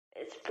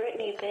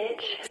Brittany,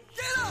 bitch.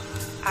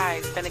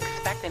 I've been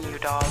expecting you,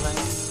 darling.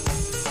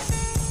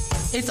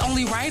 It's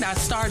only right I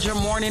start your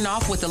morning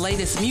off with the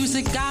latest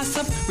music,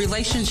 gossip,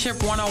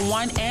 relationship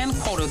 101, and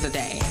quote of the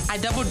day. I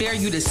double dare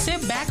you to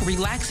sit back,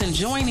 relax, and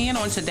join in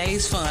on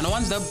today's fun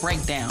on The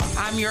Breakdown.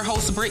 I'm your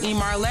host, Brittany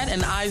Marlette,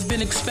 and I've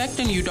been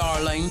expecting you,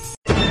 darling.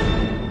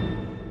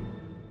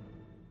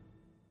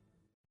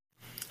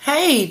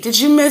 Hey, did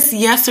you miss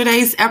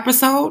yesterday's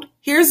episode?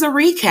 Here's a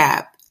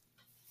recap.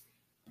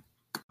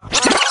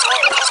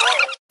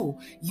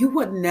 You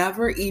would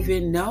never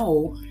even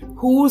know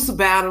who's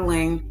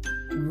battling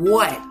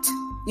what.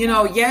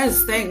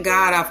 Yes, thank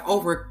God I've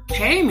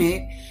overcame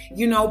it,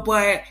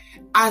 but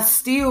I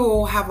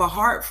still have a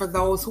heart for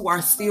those who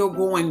are still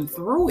going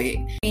through it.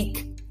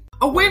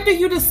 When do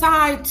you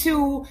decide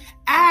to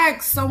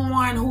ask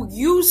someone who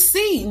you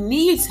see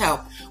needs help?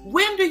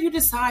 When do you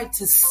decide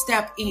to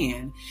step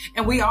in?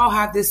 And we all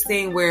have this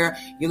thing where,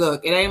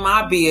 it ain't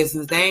my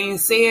business. They ain't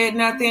said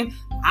nothing.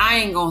 I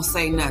ain't gonna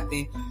say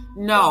nothing.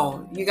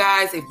 No, you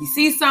guys, if you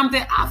see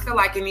something, I feel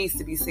like it needs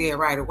to be said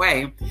right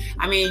away.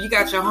 I mean, you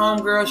got your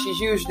homegirl, she's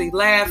usually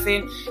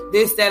laughing,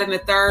 this, that, and the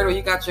third, or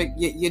you got your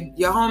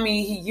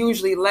homie, he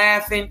usually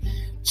laughing,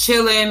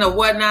 chilling, or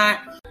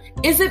whatnot.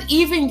 Is it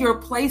even your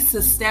place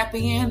to step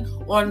in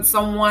on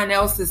someone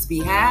else's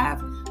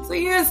behalf? So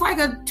yeah, it's like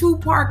a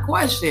two-part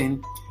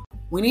question.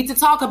 We need to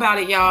talk about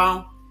it,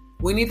 y'all.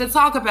 We need to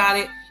talk about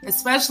it,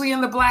 especially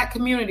in the Black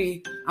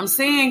community. I'm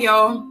saying,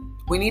 y'all,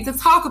 we need to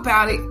talk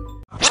about it.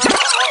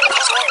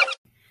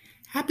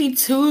 Happy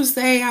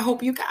Tuesday. I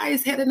hope you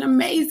guys had an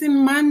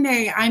amazing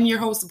Monday. I'm your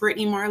host,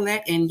 Brittany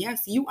Marlette, and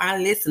yes, you are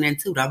listening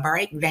to The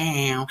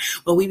Breakdown,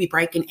 where we be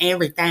breaking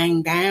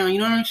everything down. You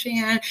know what I'm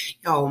saying?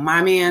 Yo,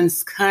 my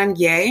man's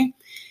Kanye,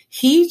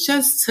 he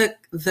just took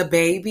the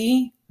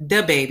baby,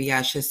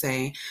 I should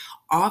say,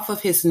 off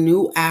of his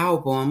new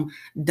album,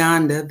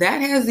 Donda.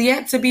 That has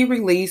yet to be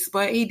released,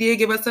 but he did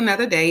give us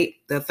another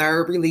date, the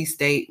third release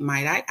date,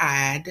 might I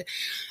add,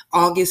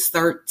 August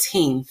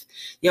 13th.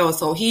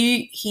 So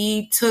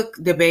he took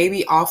the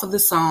baby off of the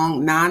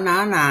song, Nah,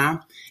 Nah, Nah.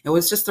 It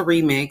was just a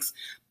remix,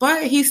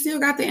 but he still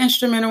got the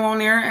instrumental on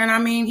there. And I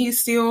mean, he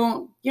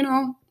still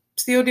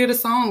did a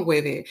song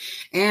with it.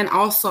 And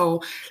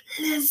also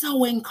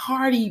Lizzo and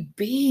Cardi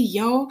B,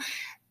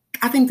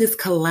 I think this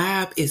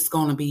collab is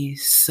going to be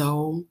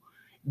so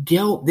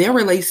dope. Their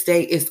release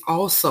date is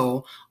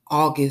also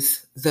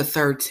August the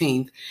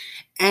 13th.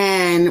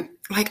 And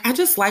I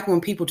just like when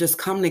people just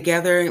come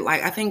together.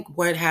 I think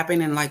what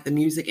happened in the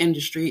music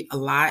industry a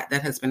lot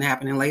that has been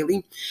happening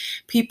lately,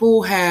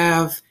 people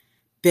have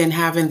been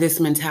having this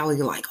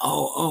mentality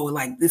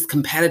this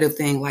competitive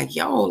thing, let's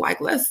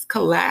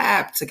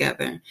collab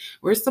together.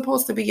 We're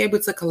supposed to be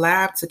able to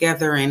collab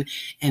together and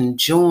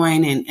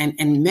join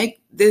and make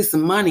this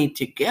money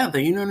together.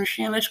 You know what I'm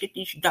saying? Let's get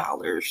these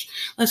dollars.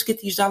 Let's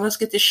get this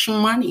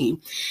money.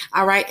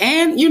 All right.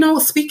 And,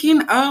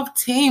 speaking of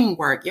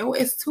teamwork,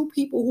 it's two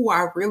people who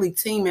are really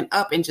teaming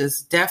up and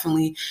just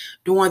definitely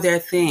doing their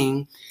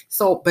thing.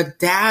 So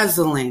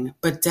Bedazzling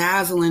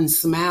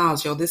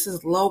Smiles, this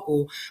is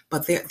local,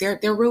 but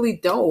they're really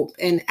dope.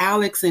 And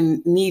Alex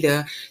and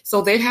Nita,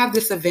 so they have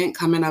this event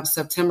coming up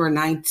September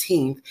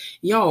 19th.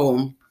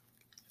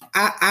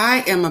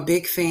 I am a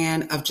big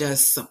fan of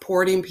just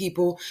supporting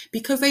people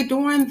because they're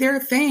doing their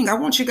thing. I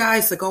want you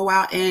guys to go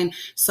out and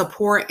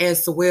support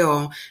as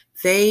well.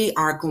 They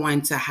are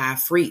going to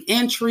have free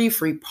entry,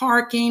 free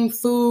parking,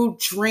 food,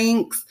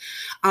 drinks.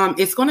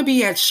 It's going to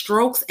be at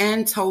Strokes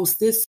and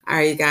Toast. All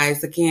right,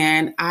 guys,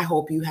 again, I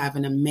hope you have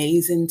an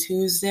amazing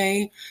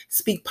Tuesday.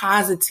 Speak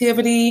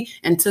positivity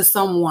and to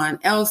someone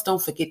else. Don't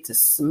forget to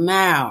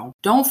smile.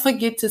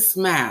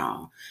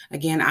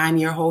 Again, I'm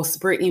your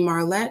host, Brittany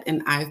Marlette,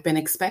 and I've been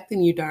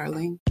expecting you,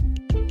 darling.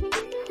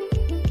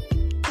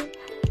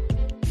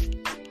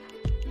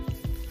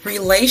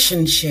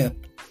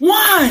 Relationship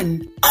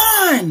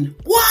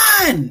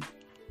 1-on-1.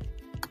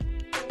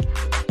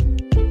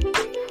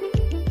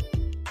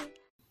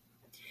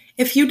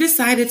 If you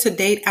decided to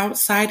date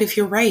outside of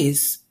your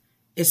race,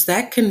 is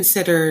that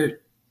considered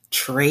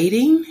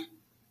trading?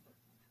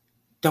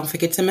 Don't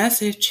forget to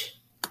message.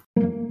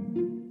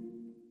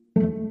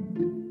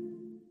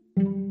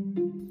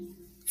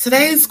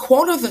 Today's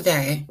quote of the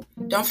day.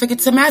 Don't forget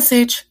to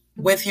message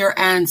with your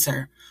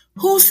answer.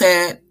 Who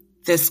said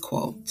this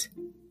quote?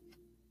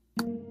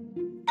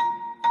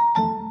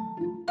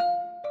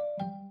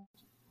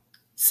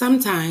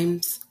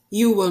 Sometimes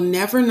you will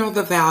never know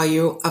the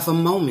value of a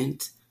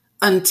moment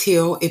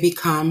until it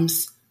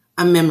becomes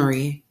a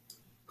memory.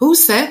 Who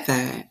said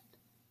that?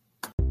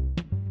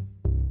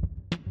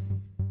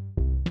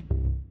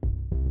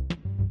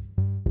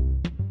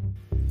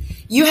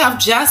 You have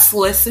just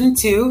listened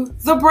to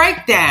The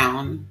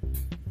Breakdown.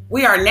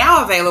 We are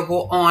now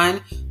available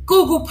on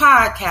Google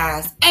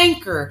Podcasts,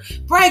 Anchor,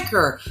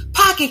 Breaker,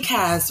 Pocket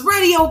Casts,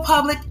 Radio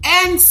Public,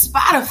 and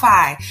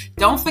Spotify.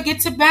 Don't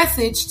forget to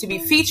message to be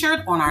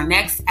featured on our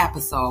next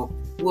episode.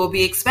 We'll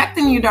be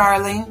expecting you,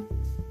 darling.